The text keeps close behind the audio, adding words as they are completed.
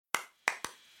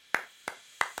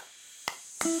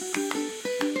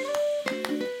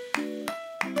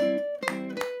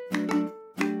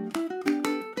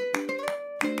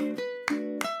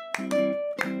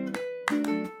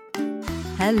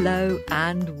Hello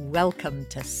and welcome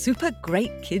to Super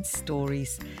Great Kids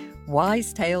Stories,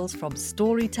 wise tales from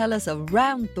storytellers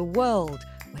around the world,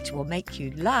 which will make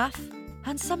you laugh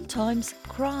and sometimes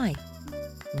cry.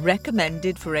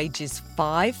 Recommended for ages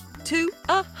 5 to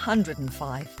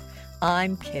 105.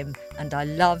 I'm Kim and I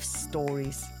love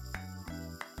stories.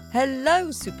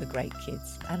 Hello, Super Great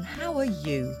Kids, and how are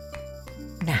you?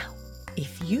 Now,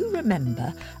 if you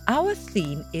remember, our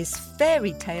theme is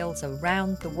fairy tales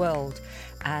around the world.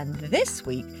 And this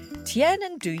week, Tien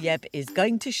and Duyeb is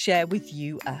going to share with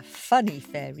you a funny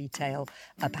fairy tale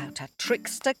about a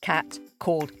trickster cat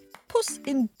called Puss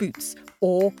in Boots,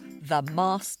 or the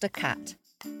Master Cat.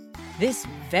 This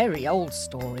very old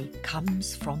story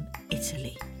comes from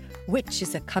Italy, which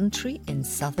is a country in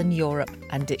southern Europe,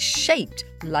 and it's shaped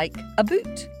like a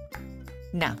boot.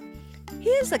 Now,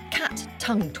 here's a cat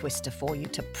tongue twister for you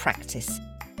to practice.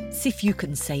 See if you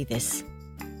can say this.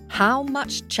 How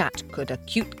much chat could a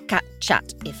cute cat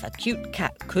chat if a cute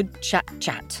cat could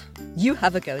chat? You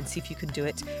have a go and see if you can do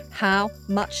it. How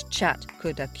much chat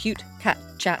could a cute cat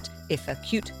chat if a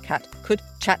cute cat could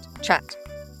chat?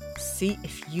 See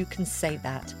if you can say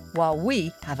that while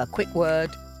we have a quick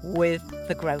word with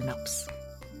the grown-ups.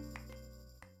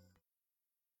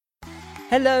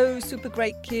 Hello, Super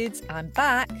Great Kids. I'm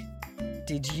back.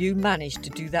 Did you manage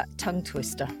to do that tongue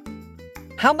twister?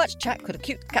 How much chat could a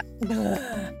cute cat...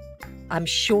 I'm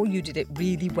sure you did it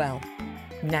really well.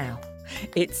 Now,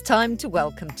 it's time to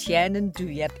welcome Tien and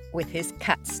Duyeb with his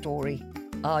cat story.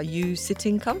 Are you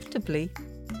sitting comfortably?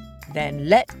 Then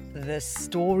let the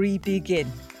story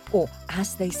begin. Or,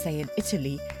 as they say in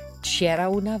Italy,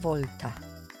 c'era una volta.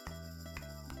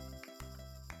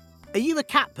 Are you a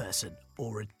cat person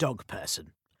or a dog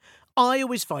person? I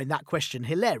always find that question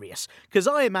hilarious because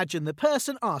I imagine the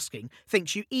person asking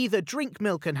thinks you either drink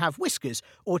milk and have whiskers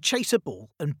or chase a ball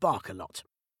and bark a lot.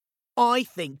 I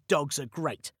think dogs are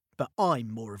great, but I'm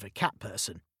more of a cat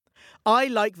person. I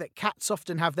like that cats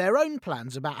often have their own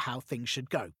plans about how things should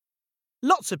go.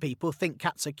 Lots of people think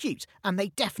cats are cute, and they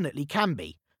definitely can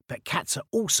be, but cats are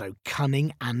also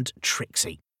cunning and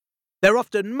tricksy. They're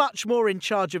often much more in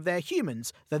charge of their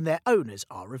humans than their owners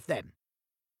are of them.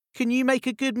 Can you make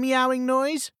a good meowing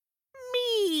noise?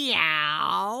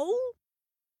 Meow!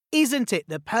 Isn't it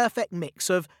the perfect mix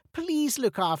of, please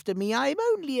look after me, I'm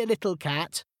only a little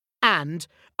cat, and,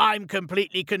 I'm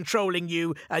completely controlling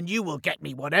you and you will get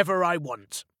me whatever I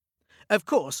want? Of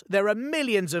course, there are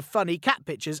millions of funny cat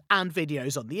pictures and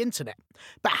videos on the internet,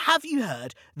 but have you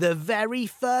heard the very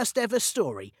first ever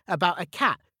story about a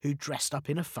cat who dressed up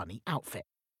in a funny outfit?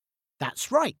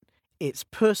 That's right, it's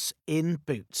Puss in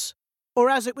Boots. Or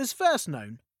as it was first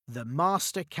known, the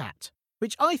Master Cat,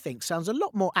 which I think sounds a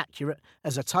lot more accurate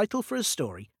as a title for a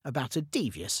story about a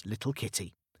devious little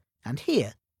kitty. And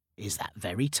here is that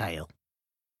very tale.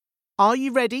 Are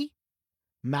you ready?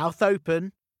 Mouth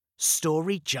open,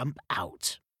 story jump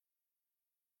out.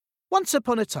 Once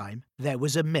upon a time, there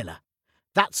was a miller.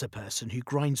 That's a person who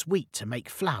grinds wheat to make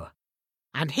flour.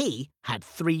 And he had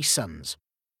 3 sons.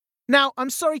 Now, I'm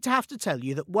sorry to have to tell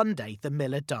you that one day the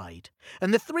miller died,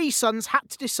 and the 3 sons had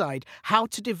to decide how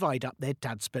to divide up their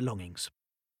dad's belongings.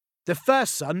 The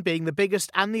first son, being the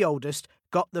biggest and the oldest,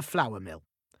 got the flour mill.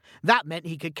 That meant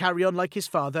he could carry on like his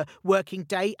father, working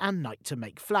day and night to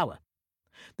make flour.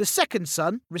 The second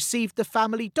son received the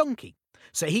family donkey,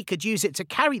 so he could use it to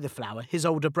carry the flour his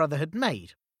older brother had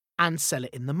made, and sell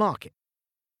it in the market.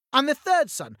 And the third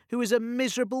son, who was a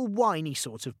miserable, whiny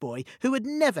sort of boy who had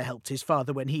never helped his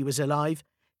father when he was alive,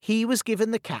 he was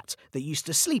given the cat that used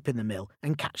to sleep in the mill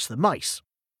and catch the mice.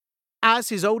 As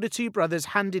his older 2 brothers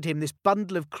handed him this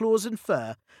bundle of claws and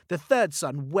fur, the third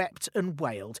son wept and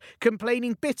wailed,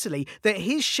 complaining bitterly that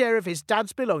his share of his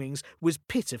dad's belongings was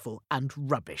pitiful and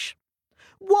rubbish.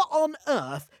 What on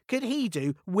earth could he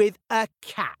do with a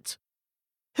cat?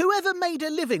 Whoever made a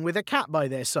living with a cat by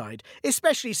their side,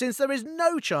 especially since there is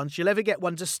no chance you'll ever get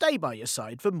one to stay by your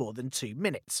side for more than 2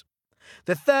 minutes?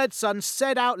 The third son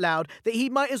said out loud that he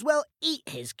might as well eat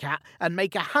his cat and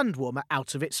make a hand warmer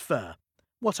out of its fur.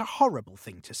 What a horrible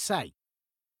thing to say.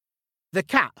 The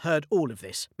cat heard all of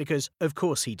this because, of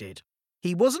course, he did.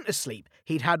 He wasn't asleep,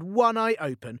 he'd had one eye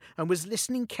open and was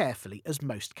listening carefully as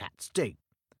most cats do.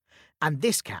 And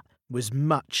this cat was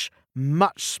much,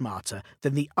 much smarter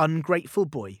than the ungrateful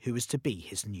boy who was to be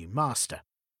his new master.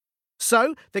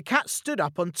 So the cat stood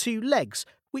up on 2 legs,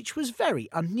 which was very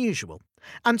unusual,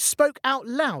 and spoke out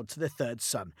loud to the third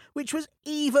son, which was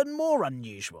even more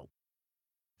unusual.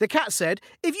 The cat said,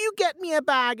 "If you get me a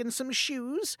bag and some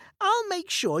shoes, I'll make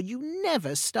sure you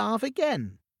never starve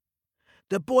again."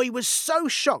 The boy was so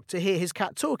shocked to hear his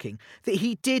cat talking that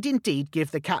he did indeed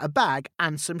give the cat a bag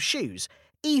and some shoes,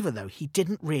 even though he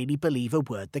didn't really believe a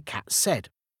word the cat said.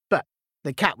 But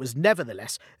the cat was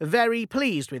nevertheless very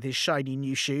pleased with his shiny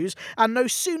new shoes, and no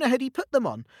sooner had he put them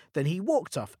on than he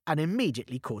walked off and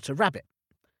immediately caught a rabbit.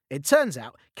 It turns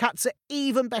out cats are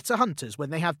even better hunters when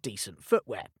they have decent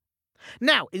footwear.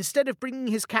 Now, instead of bringing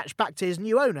his catch back to his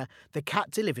new owner, the cat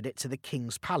delivered it to the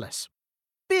king's palace.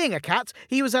 Being a cat,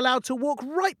 he was allowed to walk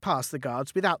right past the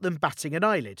guards without them batting an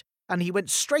eyelid, and he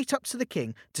went straight up to the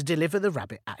king to deliver the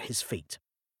rabbit at his feet.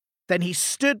 Then he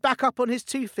stood back up on his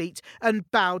 2 feet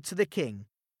and bowed to the king.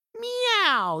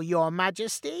 "Meow, your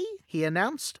majesty," he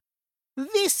announced.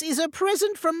 "This is a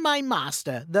present from my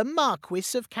master, the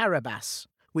Marquis of Carabas,"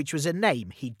 which was a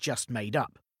name he'd just made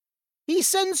up. "He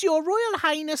sends your Royal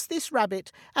Highness this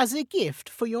rabbit as a gift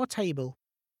for your table."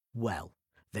 Well,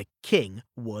 the king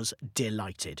was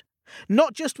delighted.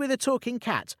 Not just with a talking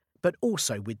cat, but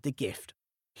also with the gift.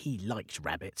 He liked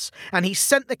rabbits, and he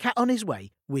sent the cat on his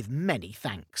way with many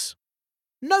thanks.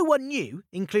 No one knew,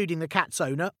 including the cat's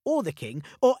owner or the king,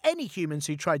 or any humans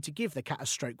who tried to give the cat a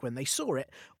stroke when they saw it,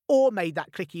 or made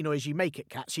that clicky noise you make at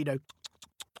cats, you know.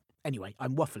 Anyway,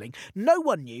 I'm waffling. No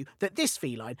one knew that this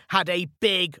feline had a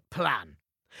big plan.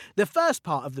 The first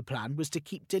part of the plan was to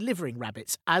keep delivering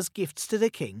rabbits as gifts to the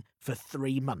king for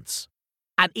 3 months.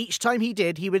 And each time he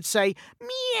did, he would say,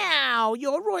 "Meow,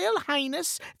 your Royal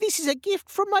Highness, this is a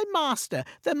gift from my master,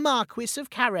 the Marquis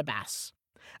of Carabas."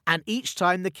 And each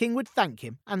time the king would thank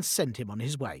him and send him on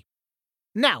his way.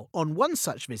 Now, on one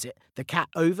such visit, the cat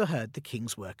overheard the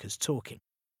king's workers talking.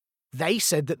 They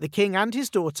said that the king and his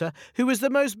daughter, who was the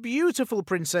most beautiful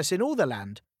princess in all the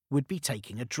land, would be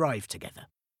taking a drive together.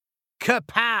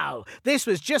 Kapow! This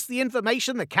was just the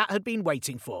information the cat had been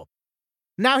waiting for.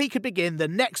 Now he could begin the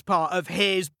next part of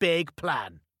his big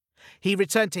plan. He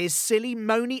returned to his silly,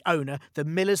 moany owner, the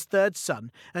miller's 3rd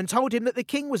son, and told him that the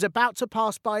king was about to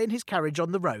pass by in his carriage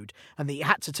on the road, and that he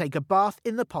had to take a bath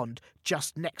in the pond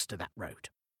just next to that road.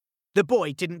 The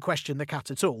boy didn't question the cat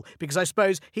at all, because I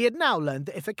suppose he had now learned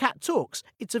that if a cat talks,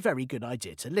 it's a very good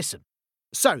idea to listen.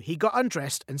 So he got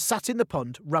undressed and sat in the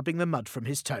pond, rubbing the mud from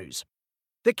his toes.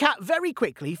 The cat very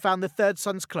quickly found the 3rd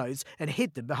son's clothes and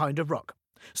hid them behind a rock.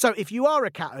 So if you are a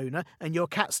cat owner and your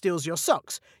cat steals your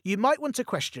socks, you might want to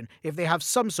question if they have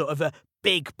some sort of a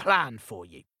big plan for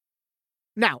you.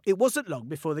 Now, it wasn't long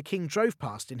before the king drove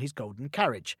past in his golden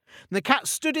carriage. The cat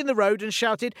stood in the road and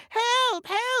shouted, "Help,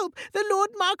 help! The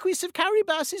Lord Marquis of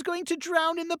Carabas is going to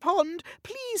drown in the pond.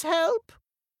 Please help!"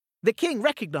 The king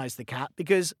recognised the cat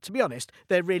because, to be honest,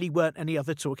 there really weren't any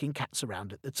other talking cats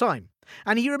around at the time,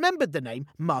 and he remembered the name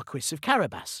Marquis of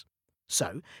Carabas.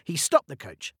 So he stopped the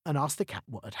coach and asked the cat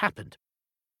what had happened.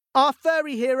 Our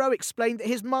furry hero explained that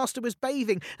his master was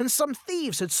bathing and some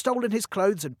thieves had stolen his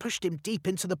clothes and pushed him deep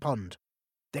into the pond.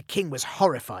 The king was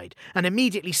horrified and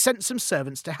immediately sent some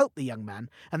servants to help the young man,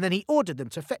 and then he ordered them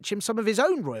to fetch him some of his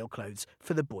own royal clothes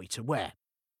for the boy to wear.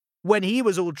 When he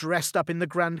was all dressed up in the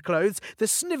grand clothes, the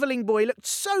snivelling boy looked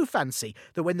so fancy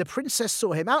that when the princess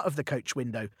saw him out of the coach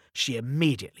window, she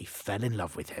immediately fell in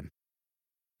love with him.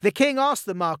 The king asked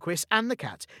the Marquis and the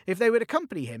cat if they would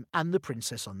accompany him and the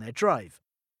princess on their drive.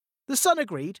 The son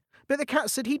agreed, but the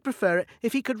cat said he'd prefer it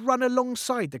if he could run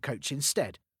alongside the coach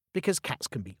instead, because cats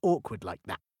can be awkward like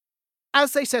that.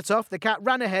 As they set off, the cat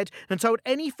ran ahead and told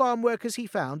any farm workers he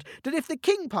found that if the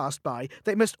king passed by,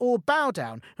 they must all bow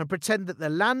down and pretend that the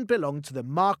land belonged to the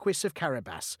Marquis of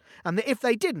Carabas, and that if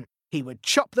they didn't, he would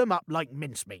chop them up like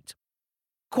mincemeat.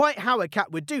 Quite how a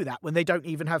cat would do that when they don't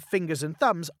even have fingers and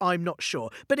thumbs, I'm not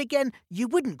sure, but again, you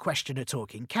wouldn't question a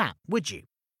talking cat, would you?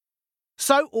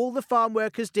 So all the farm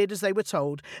workers did as they were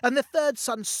told, and the 3rd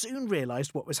son soon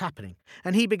realised what was happening,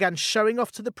 and he began showing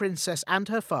off to the princess and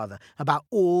her father about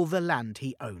all the land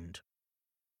he owned.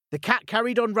 The cat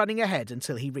carried on running ahead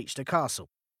until he reached a castle.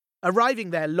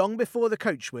 Arriving there long before the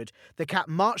coach would, the cat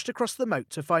marched across the moat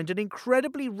to find an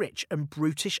incredibly rich and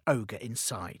brutish ogre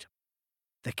inside.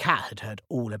 The cat had heard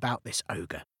all about this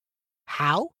ogre.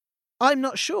 How? I'm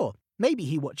not sure. Maybe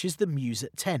he watches the Muse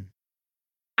at 10.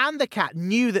 And the cat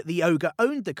knew that the ogre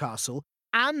owned the castle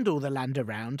and all the land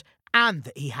around, and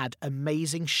that he had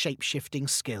amazing shape-shifting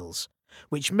skills,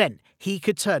 which meant he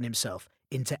could turn himself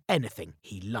into anything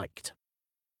he liked.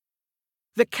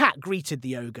 The cat greeted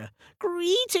the ogre.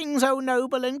 "Greetings, O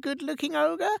noble and good-looking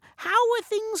ogre. How are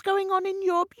things going on in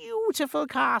your beautiful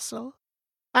castle?"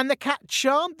 And the cat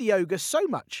charmed the ogre so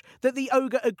much that the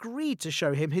ogre agreed to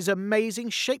show him his amazing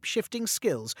shape-shifting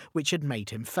skills which had made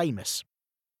him famous.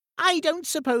 I don't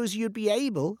suppose you'd be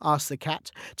able, asked the cat,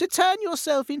 to turn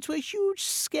yourself into a huge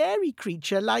scary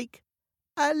creature like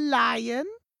a lion?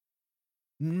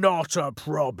 Not a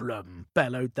problem,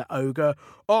 bellowed the ogre.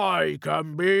 I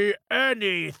can be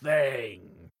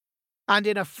anything. And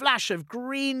in a flash of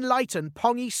green light and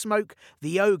pongy smoke,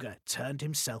 the ogre turned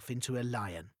himself into a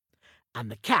lion.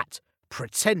 And the cat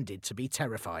pretended to be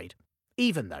terrified,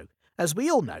 even though, as we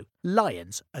all know,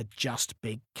 lions are just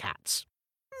big cats.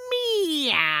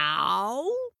 Meow!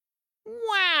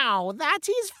 Wow, that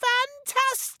is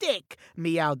fantastic,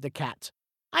 meowed the cat.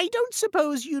 I don't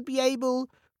suppose you'd be able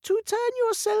to turn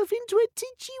yourself into a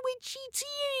titchy-witchy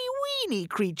teeny-weeny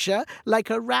creature like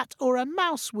a rat or a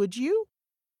mouse, would you?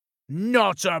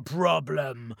 Not a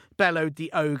problem, bellowed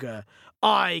the ogre.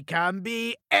 I can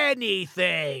be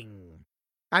anything.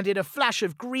 And in a flash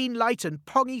of green light and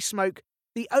pongy smoke,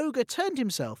 the ogre turned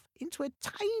himself into a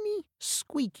tiny,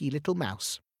 squeaky little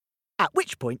mouse. At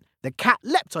which point, the cat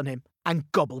leapt on him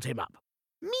and gobbled him up.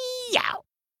 Meow!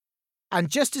 And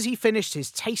just as he finished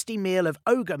his tasty meal of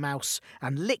ogre mouse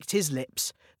and licked his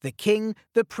lips, the king,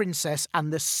 the princess,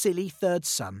 and the silly third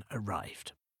son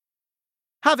arrived.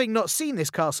 Having not seen this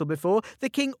castle before, the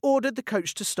king ordered the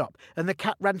coach to stop, and the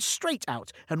cat ran straight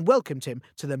out and welcomed him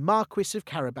to the Marquis of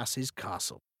Carabas's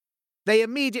castle. They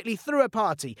immediately threw a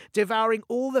party, devouring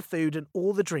all the food and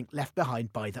all the drink left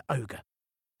behind by the ogre.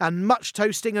 And much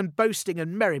toasting and boasting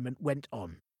and merriment went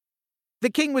on. The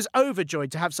king was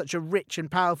overjoyed to have such a rich and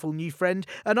powerful new friend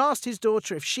and asked his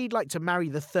daughter if she'd like to marry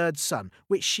the third son,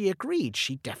 which she agreed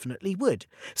she definitely would,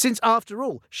 since after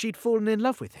all she'd fallen in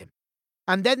love with him.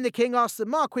 And then the king asked the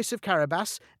Marquis of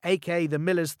Carabas, aka the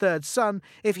miller's third son,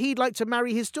 if he'd like to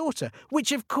marry his daughter,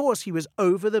 which of course he was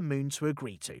over the moon to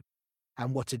agree to.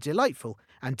 And what a delightful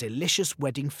and delicious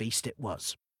wedding feast it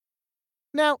was.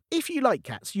 Now, if you like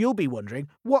cats, you'll be wondering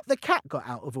what the cat got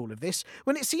out of all of this,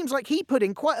 when it seems like he put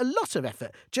in quite a lot of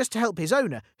effort just to help his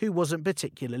owner, who wasn't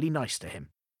particularly nice to him.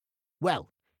 Well,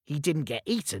 he didn't get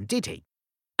eaten, did he?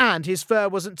 And his fur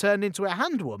wasn't turned into a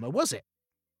handwarmer, was it?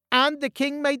 And the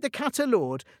king made the cat a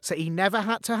lord, so he never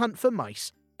had to hunt for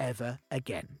mice ever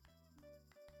again.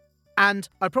 And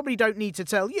I probably don't need to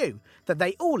tell you that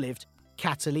they all lived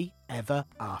cattily ever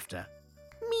after.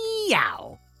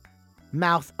 Meow!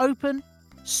 Mouth open,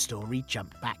 story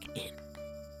jump back in.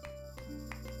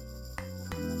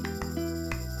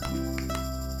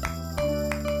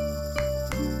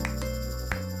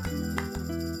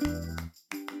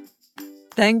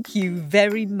 Thank you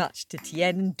very much to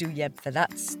Tien Duyeb for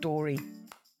that story.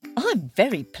 I'm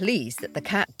very pleased that the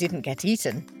cat didn't get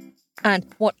eaten. And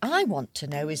what I want to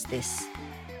know is this.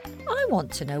 I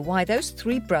want to know why those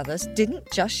three brothers didn't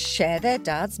just share their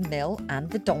dad's mill and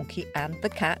the donkey and the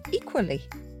cat equally.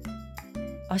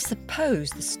 I suppose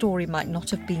the story might not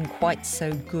have been quite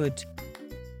so good.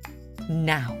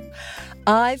 Now,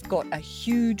 I've got a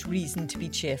huge reason to be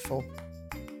cheerful.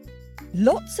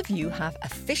 Lots of you have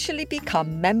officially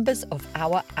become members of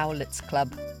our Owlets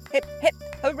Club. Hip, hip,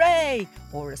 hooray!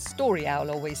 Or as Story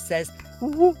Owl always says, woo,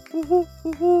 woo, woo,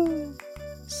 woo, woo.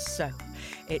 So,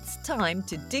 it's time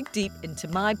to dig deep into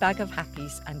my bag of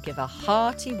happies and give a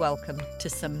hearty welcome to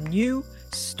some new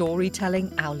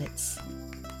storytelling owlets.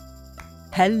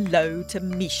 Hello to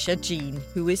Misha Jean,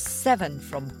 who is 7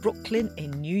 from Brooklyn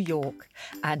in New York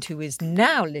and who is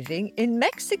now living in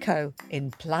Mexico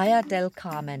in Playa del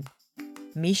Carmen.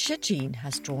 Misha Jean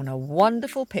has drawn a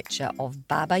wonderful picture of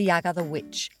Baba Yaga the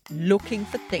witch looking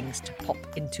for things to pop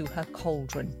into her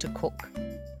cauldron to cook.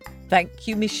 Thank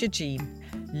you, Misha Jean.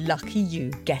 Lucky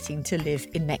you getting to live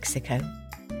in Mexico.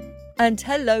 And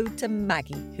hello to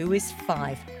Maggie, who is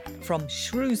 5 from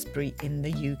Shrewsbury in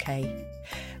the UK.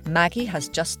 Maggie has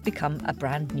just become a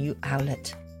brand new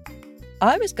owlet.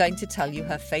 I was going to tell you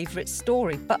her favourite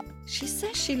story, but she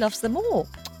says she loves them all.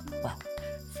 Well,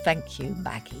 thank you,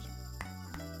 Maggie.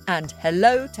 And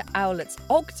hello to owlets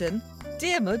Ogden,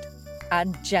 Diarmuid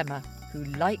and Gemma, who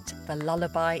liked the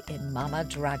lullaby in Mama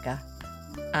Draga.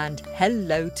 And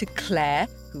hello to Claire,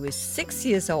 who is 6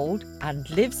 years old and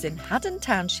lives in Haddon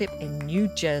Township in New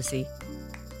Jersey.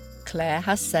 Claire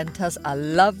has sent us a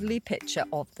lovely picture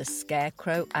of the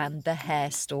Scarecrow and the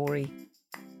Hare story.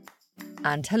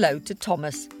 And hello to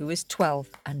Thomas, who is 12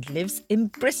 and lives in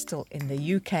Bristol in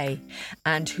the UK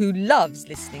and who loves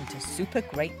listening to super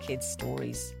great kids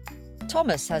stories.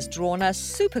 Thomas has drawn a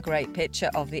super great picture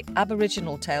of the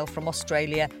Aboriginal tale from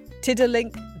Australia,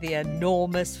 Tiddalink the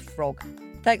Enormous Frog.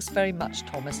 Thanks very much,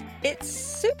 Thomas. It's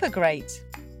super great.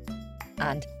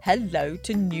 And hello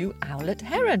to new owlet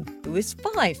Heron, who is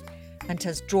 5 and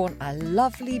has drawn a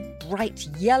lovely bright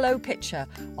yellow picture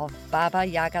of Baba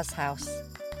Yaga's house.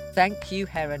 Thank you,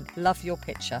 Heron. Love your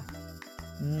picture.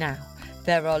 Now,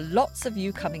 there are lots of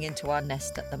you coming into our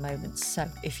nest at the moment, so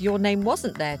if your name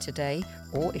wasn't there today,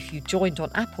 or if you joined on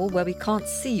Apple where we can't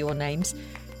see your names,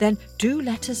 then do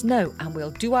let us know and we'll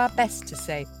do our best to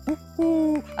say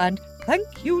ooh and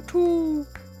thank you too.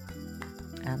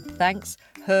 And thanks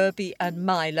Herbie and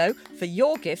Milo for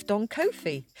your gift on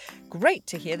Ko-fi. Great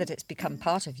to hear that it's become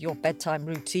part of your bedtime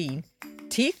routine.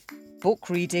 Teeth, book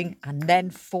reading and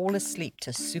then fall asleep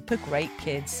to Super Great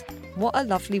Kids. What a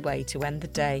lovely way to end the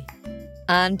day.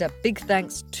 And a big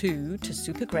thanks too to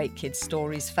Super Great Kids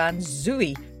Stories fan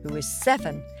Zooey, who is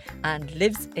 7 and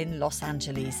lives in Los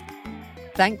Angeles.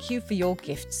 Thank you for your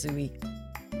gift, Zooey.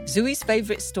 Zooey's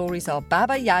favourite stories are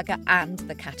Baba Yaga and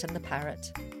The Cat and the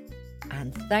Parrot.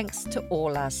 And thanks to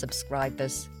all our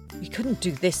subscribers. We couldn't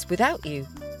do this without you.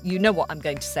 You know what I'm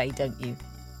going to say, don't you?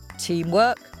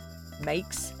 Teamwork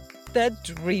makes the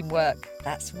dream work.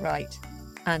 That's right.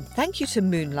 And thank you to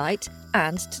Moonlight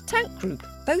and to Tank Group,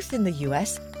 both in the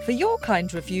US, for your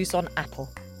kind reviews on Apple.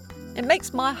 It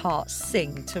makes my heart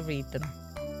sing to read them.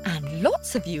 And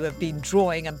lots of you have been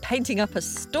drawing and painting up a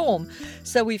storm,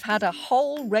 so we've had a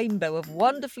whole rainbow of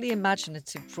wonderfully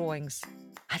imaginative drawings.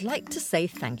 I'd like to say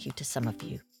thank you to some of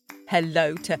you.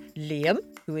 Hello to Liam,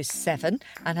 who is 7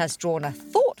 and has drawn a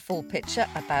thoughtful picture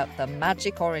about the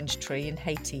magic orange tree in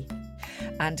Haiti.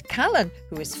 And Callan,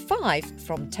 who is 5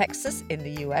 from Texas in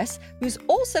the US, who's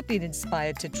also been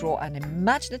inspired to draw an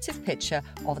imaginative picture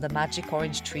of the magic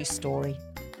orange tree story.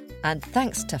 And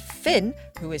thanks to Finn,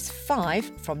 who is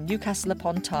 5 from Newcastle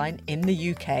upon Tyne in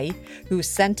the UK, who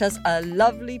sent us a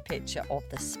lovely picture of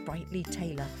the sprightly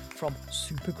tailor from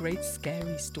Super Great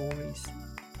Scary Stories.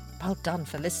 Well done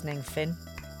for listening, Finn.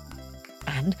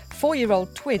 And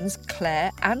 4-year-old twins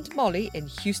Claire and Molly in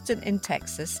Houston in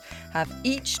Texas have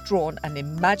each drawn an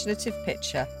imaginative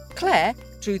picture. Claire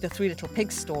drew the Three Little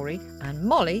Pigs story and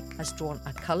Molly has drawn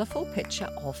a colourful picture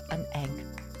of an egg.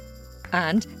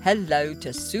 And hello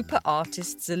to super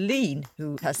artist Zelene,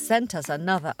 who has sent us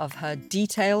another of her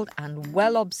detailed and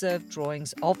well-observed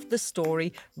drawings of the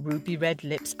story Ruby Red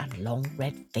Lips and Long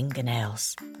Red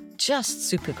Fingernails. Just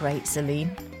super great,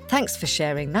 Zelene. Thanks for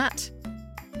sharing that.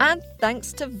 And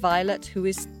thanks to Violet, who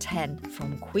is 10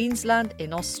 from Queensland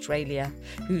in Australia,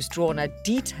 who's drawn a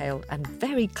detailed and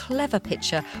very clever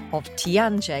picture of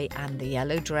Tianjay and the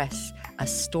Yellow Dress, a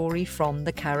story from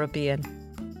the Caribbean.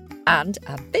 And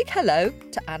a big hello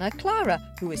to Anna Clara,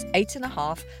 who is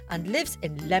 8.5 and lives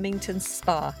in Leamington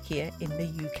Spa here in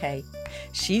the UK.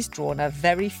 She's drawn a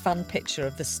very fun picture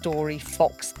of the story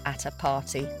Fox at a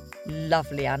Party.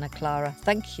 Lovely, Anna Clara,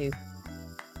 thank you.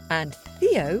 And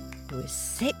Theo, who is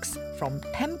 6 from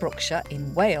Pembrokeshire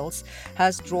in Wales,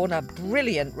 has drawn a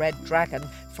brilliant red dragon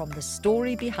from the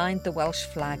story behind the Welsh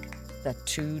flag, The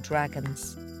Two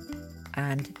Dragons.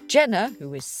 And Jenna,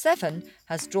 who is 7,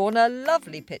 has drawn a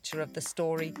lovely picture of the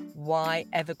story Why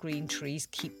Evergreen Trees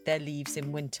Keep Their Leaves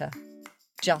in Winter.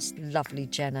 Just lovely,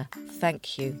 Jenna.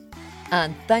 Thank you.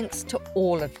 And thanks to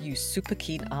all of you super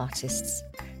keen artists.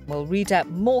 We'll read out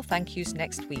more thank yous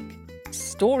next week.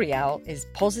 Story Owl is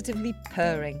positively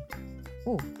purring.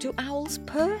 Oh, do owls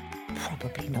purr?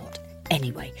 Probably not.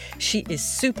 Anyway, she is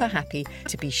super happy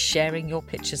to be sharing your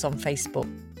pictures on Facebook.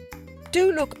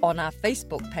 Do look on our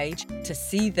Facebook page to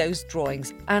see those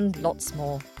drawings and lots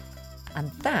more.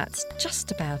 And that's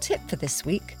just about it for this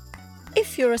week.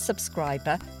 If you're a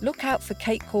subscriber, look out for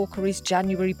Kate Corkery's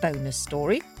January bonus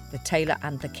story, The Tailor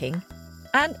and the King,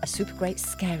 and a super great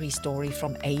scary story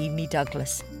from Amy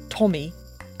Douglas, Tommy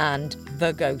and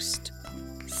the Ghost.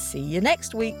 See you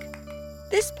next week.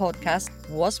 This podcast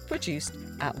was produced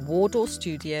at Wardour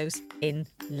Studios in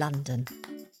London.